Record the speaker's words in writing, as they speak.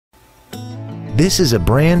This is a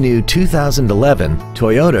brand new 2011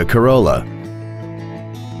 Toyota Corolla.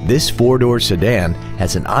 This four-door sedan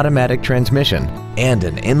has an automatic transmission and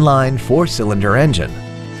an inline four-cylinder engine.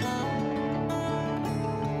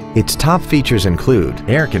 Its top features include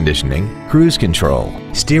air conditioning, cruise control,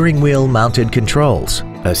 steering wheel mounted controls,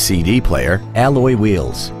 a CD player, alloy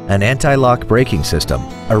wheels, an anti-lock braking system,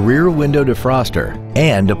 a rear window defroster,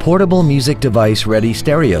 and a portable music device ready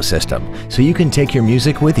stereo system so you can take your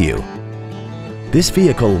music with you. This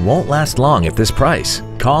vehicle won't last long at this price.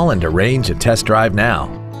 Call and arrange a test drive now.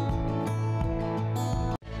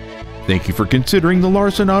 Thank you for considering the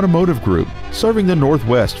Larson Automotive Group, serving the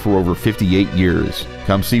Northwest for over 58 years.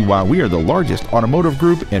 Come see why we are the largest automotive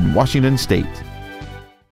group in Washington State.